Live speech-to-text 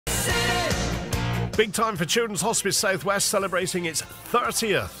Big time for Children's Hospice South West celebrating its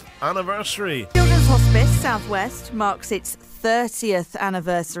 30th anniversary. Children's Hospice South West marks its 30th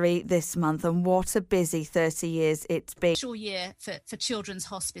anniversary this month, and what a busy 30 years it's been. Special year for Children's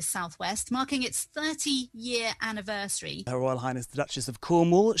Hospice South West, marking its 30-year anniversary. Her Royal Highness the Duchess of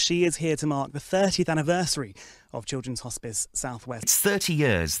Cornwall, she is here to mark the 30th anniversary of Children's Hospice South West. It's 30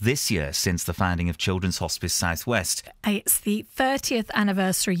 years this year since the founding of Children's Hospice South West. It's the 30th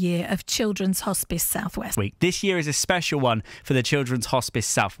anniversary year of Children's Hospice South West. This year is a special one for the Children's Hospice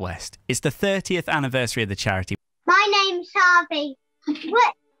South West. It's the 30th anniversary of the charity. My name's Harvey.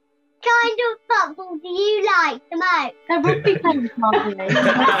 What kind of football do you like the most? The rugby playing, Harvey.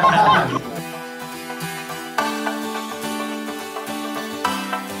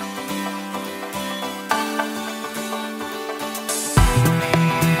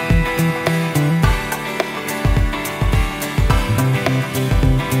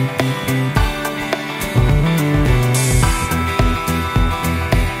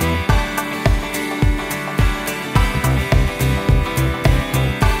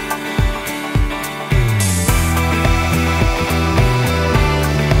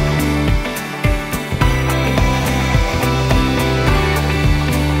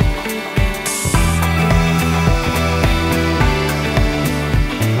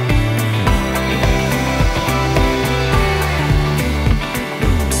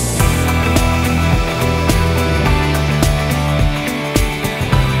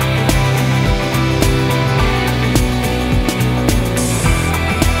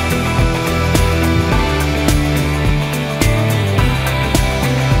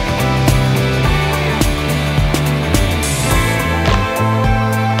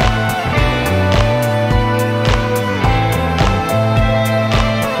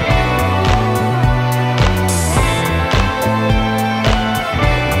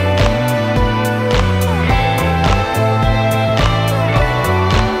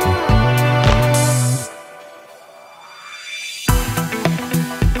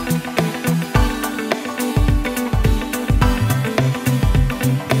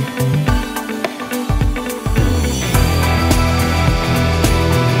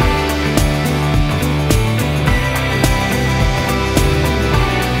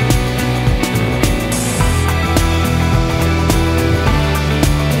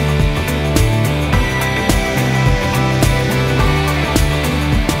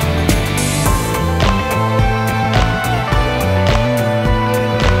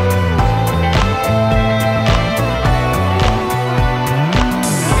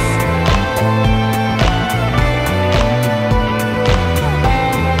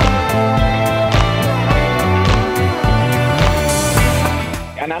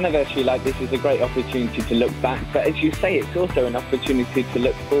 An anniversary like this is a great opportunity to look back, but as you say, it's also an opportunity to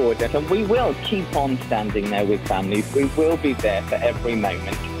look forward. And we will keep on standing there with families. We will be there for every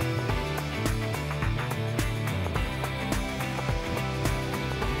moment.